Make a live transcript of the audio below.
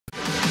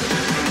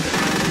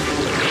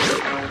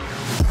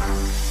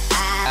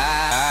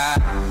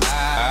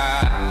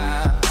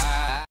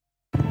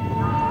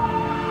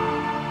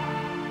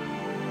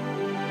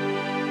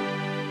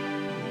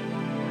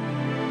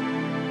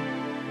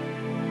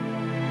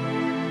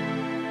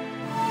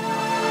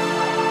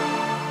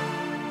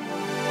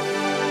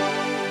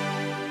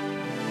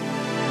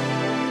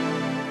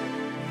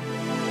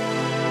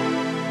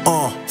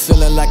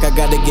Feeling like I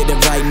gotta get it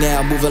right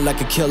now. Moving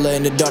like a killer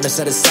in the darkness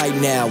out of sight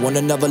now. On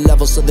another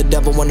level, so the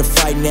devil wanna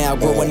fight now.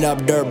 Growing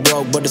up dirt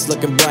broke, but it's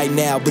looking bright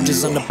now.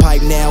 Bitches on the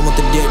pipe now, want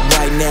the dick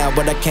right now.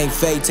 But I can't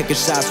fade, taking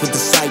shots with the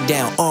sight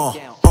down.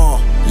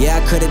 Yeah,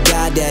 I could've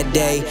died that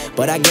day,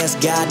 but I guess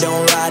God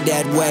don't ride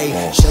that way.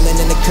 Chillin'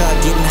 in the cut,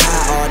 getting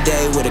high all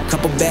day. With a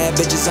couple bad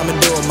bitches, I'ma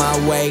do it my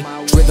way.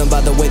 Driven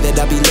by the way that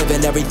I be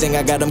living, everything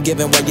I got I'm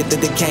giving. Why you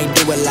think they can't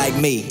do it like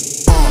me?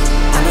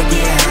 I'ma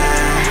get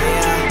high,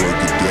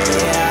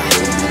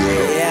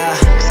 yeah,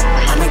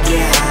 I'ma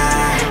get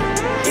high,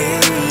 yeah,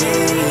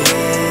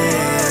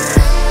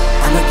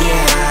 I'ma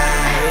get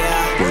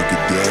high, break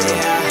it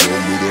down,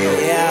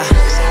 yeah,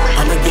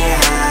 I'ma get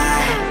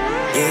high,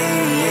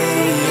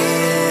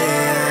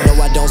 No,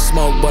 I don't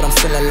smoke, but I'm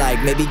feeling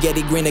like maybe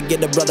Getty Green to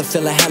get a brother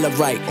feeling hella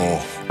right.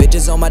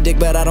 Bitches on my dick,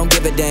 but I don't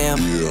give a damn.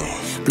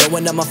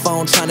 Blowing up my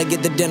phone, trying to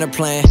get the dinner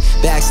plan.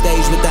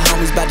 Backstage with the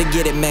homies, about to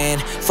get it, man.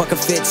 Fuck a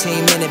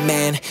 15-minute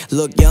man.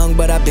 Look young,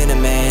 but I've been a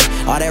man.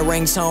 All that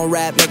ringtone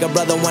rap make a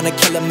brother wanna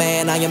kill a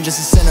man. I am just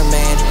a sinner,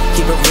 man.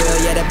 Keep it real,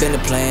 yeah, that been the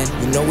plan.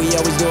 You know we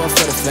always do it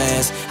for the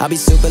fans. I be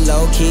super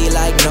low-key,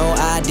 like no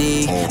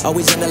ID.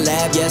 Always in the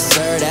lab, yes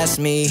sir, that's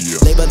me.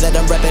 Label that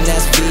I'm reppin',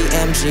 that's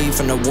BMG.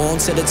 From the womb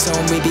to the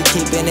tomb, we be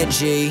keeping it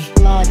G.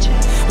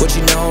 What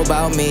you know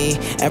about me?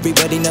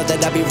 Everybody know that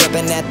I be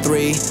reppin' that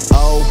 301.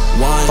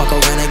 Fuck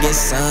around and get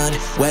sun.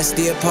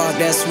 Westia Park,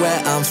 that's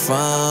where I'm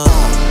from.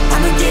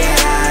 I'ma get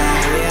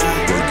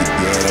high, break it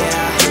down,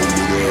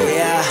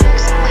 yeah,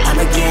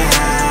 I'ma get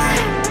high,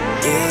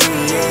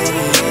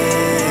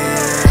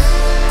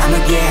 I'ma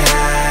get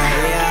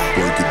high,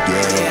 break it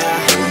down,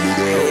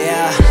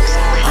 yeah,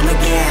 I'ma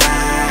get high,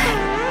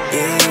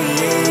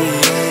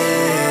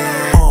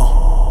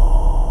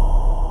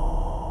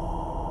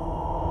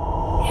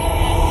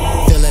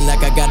 Feeling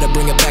like I gotta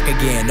bring it back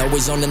again.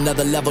 Always on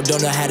another level,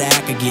 don't know how to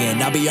act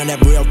again. I'll be on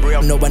that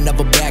real, no, I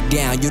never back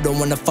down. You don't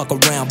wanna fuck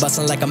around,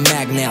 bustin' like a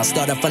mag now.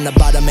 Started from the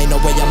bottom, ain't no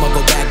way I'ma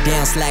go back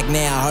down. Slack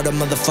now, heard a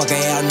motherfucker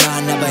out,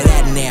 nah, never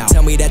that now.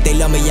 Tell me that they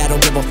love me, I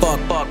don't give a fuck.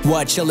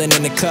 What, chillin'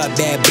 in the cut,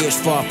 bad bitch,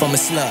 far from a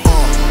slut.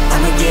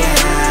 I'ma get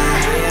high,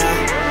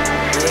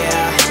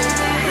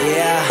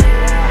 yeah,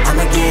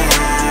 I'ma get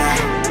high,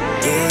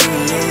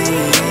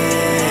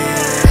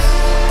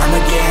 I'ma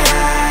get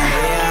high,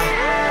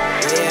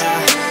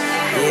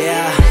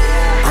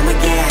 I'ma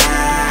get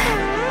high,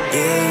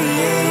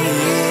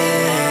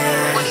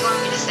 What do you want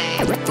me to say?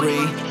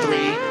 3,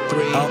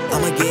 3,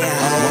 I'ma get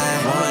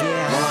high, 1,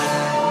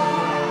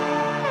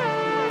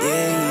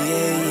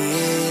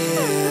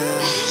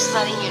 Just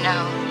letting you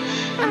know.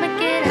 I'ma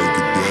get high.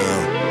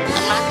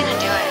 I'm not gonna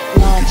do it.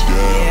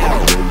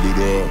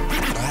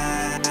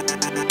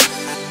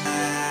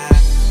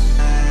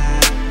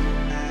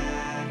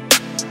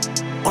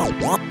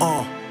 Roll it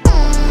up.